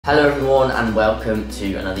Hello everyone and welcome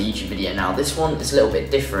to another YouTube video. Now this one is a little bit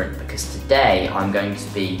different because today I'm going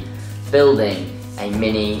to be building a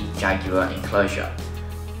mini Jaguar enclosure.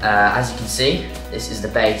 As you can see, this is the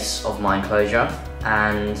base of my enclosure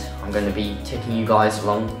and I'm going to be taking you guys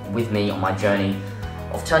along with me on my journey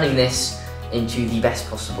of turning this into the best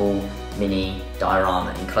possible mini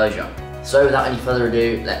diorama enclosure. So without any further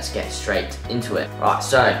ado, let's get straight into it. Right,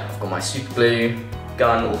 so I've got my super glue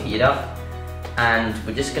gun all heated up. And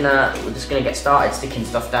we're just gonna get started sticking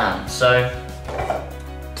stuff down. So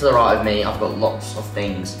to the right of me, I've got lots of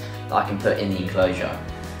things that I can put in the enclosure.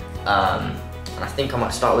 And I think I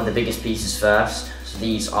might start with the biggest pieces first. So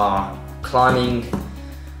these are climbing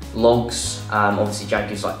logs. Obviously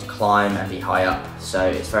Jaguars like to climb and be high up, so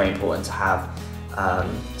it's very important to have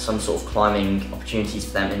some sort of climbing opportunities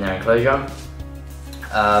for them in their enclosure.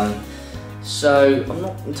 So I'm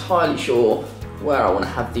not entirely sure where I want to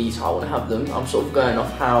have these, how I want to have them. I'm sort of going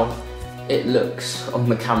off how it looks on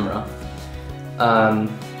the camera.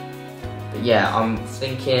 But yeah, I'm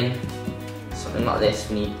thinking something like this.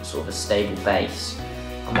 We need sort of a stable base.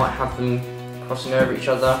 I might have them crossing over each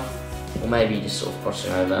other, or maybe just sort of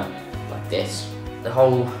crossing over like this. The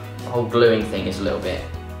whole gluing thing is a little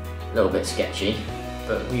bit sketchy,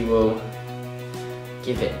 but we will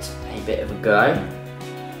give it a bit of a go.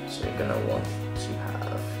 So we're gonna want to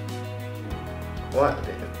have quite a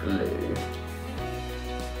bit of glue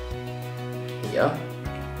here.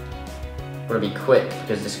 Gotta be quick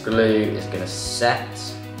because this glue is gonna set.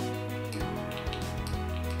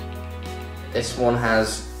 This one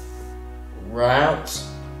has run out,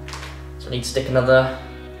 so I need to stick another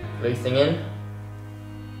glue thing in.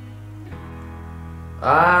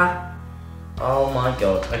 Oh my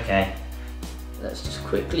god, okay. Let's just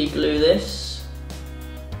quickly glue this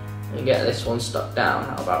and get this one stuck down,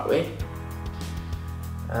 how about we?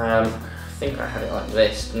 I think I had it like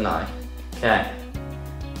this, didn't I? Okay.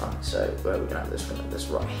 Right, so where are we gonna have this? We're gonna have this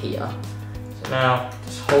right here. So now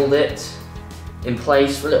just hold it in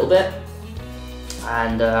place for a little bit,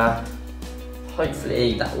 and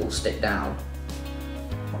hopefully that will stick down.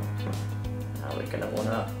 Now we're gonna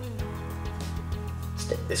wanna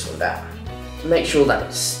stick this one down to make sure that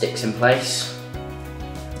it sticks in place.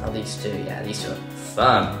 Now these two, yeah, these two are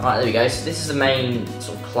firm. Right, there we go. So this is the main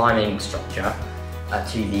sort of climbing structure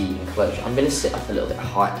to the enclosure. I'm going to sit up a little bit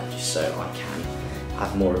higher just so I can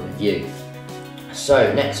have more of a view.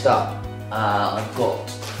 So next up, I've got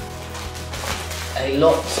a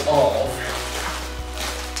lot of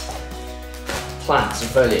plants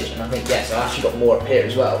and foliage, and I think, yes, I've actually got more up here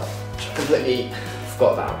as well, which I completely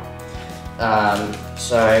forgot about.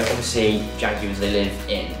 So obviously Jaguars, they live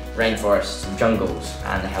in rainforests and jungles,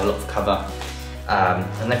 and they have a lot of cover,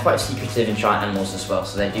 and they're quite secretive and shy animals as well,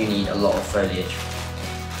 so they do need a lot of foliage.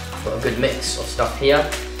 Got a good mix of stuff here,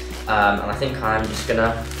 and I think I'm just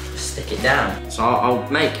gonna stick it down. So I'll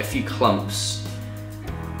make a few clumps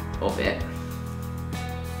of it.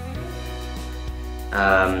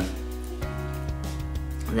 And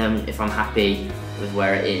then if I'm happy with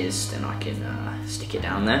where it is, then I can stick it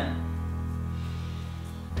down there.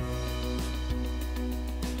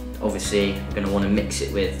 Obviously, I'm gonna wanna mix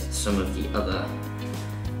it with some of the other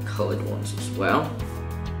colored ones as well.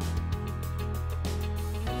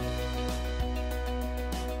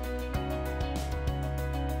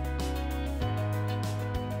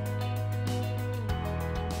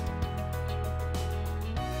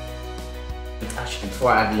 Actually,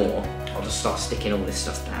 before I add more, I'll just start sticking all this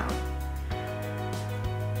stuff down.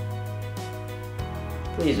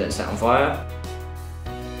 Please don't set on fire.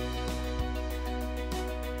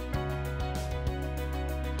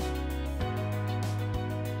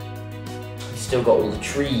 We've still got all the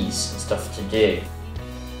trees and stuff to do.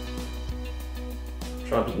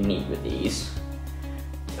 Try to be neat with these.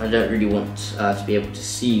 I don't really want to be able to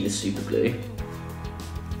see the super glue.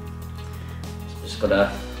 So just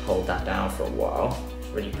gotta hold that down for a while,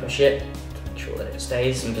 just really push it to make sure that it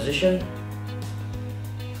stays in position.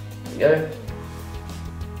 There we go.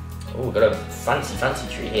 Oh, we've got a fancy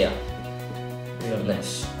tree here. Look at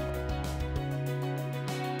this.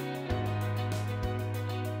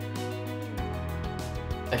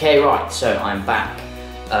 Okay, right, so I'm back.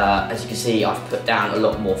 As you can see, I've put down a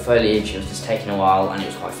lot more foliage. It was just taking a while and it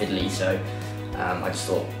was quite fiddly, so I just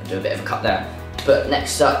thought I'd do a bit of a cut there. But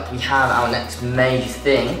next up, we have our next major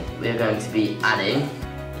thing. We're going to be adding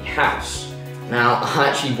the house. Now, I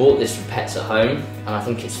actually bought this for pets at home, and I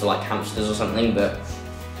think it's for like hamsters or something, but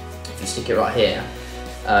if you stick it right here,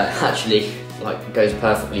 it actually like goes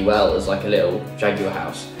perfectly well as like a little Jaguar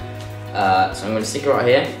house. So I'm going to stick it right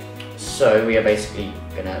here. So we are basically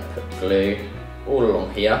going to put glue all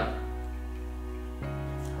along here.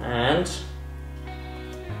 And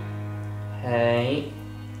hey,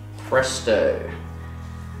 presto.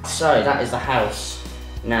 So that is the house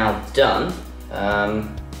now done.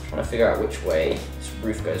 Trying to figure out which way this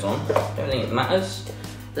roof goes on. Don't think it matters.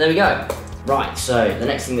 There we go. Right, so the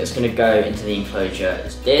next thing that's going to go into the enclosure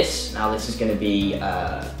is this. Now this is going to be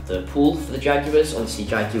the pool for the Jaguars. Obviously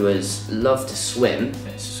Jaguars love to swim.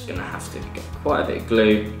 It's just going to have to get quite a bit of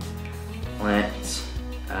glue on it.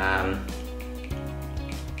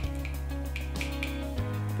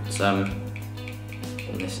 Put some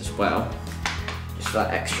on this as well, just for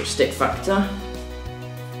that extra stick factor.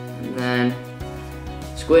 And then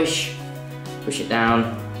squish, push it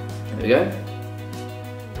down. There we go.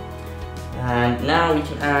 And now we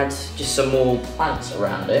can add just some more plants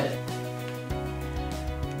around it.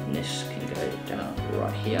 And this can go down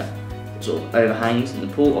right here. It sort of overhangs in the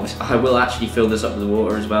pool. Obviously, I will actually fill this up with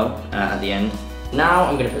water as well at the end. Now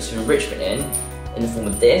I'm going to put some enrichment in the form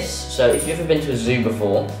of this. So if you've ever been to a zoo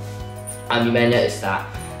before, you may notice that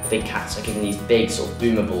big cats are given these big sort of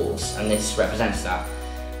boomer balls, and this represents that.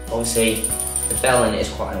 Obviously, the bell in it is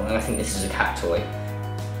quite annoying. I think this is a cat toy.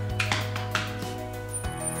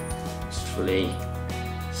 Fully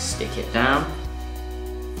stick it down,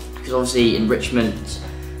 because obviously enrichment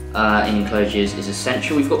in enclosures is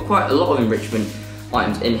essential. We've got quite a lot of enrichment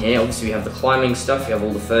items in here. Obviously we have the climbing stuff, we have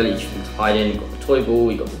all the foliage for them to hide in, we've got the toy ball,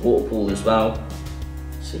 we've got the water pool as well.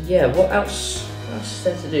 So yeah, what else is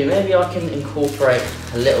there to do? Maybe I can incorporate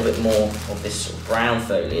a little bit more of this sort of brown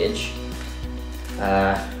foliage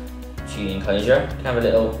to the enclosure. You can have a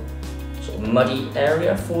little sort of muddy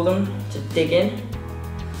area for them to dig in.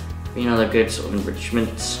 Be another good sort of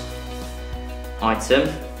enrichment item.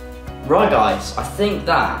 Right guys, I think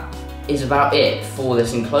that is about it for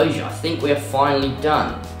this enclosure. I think we are finally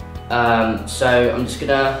done. So I'm just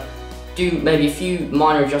gonna do maybe a few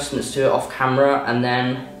minor adjustments to it off camera, and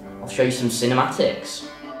then I'll show you some cinematics.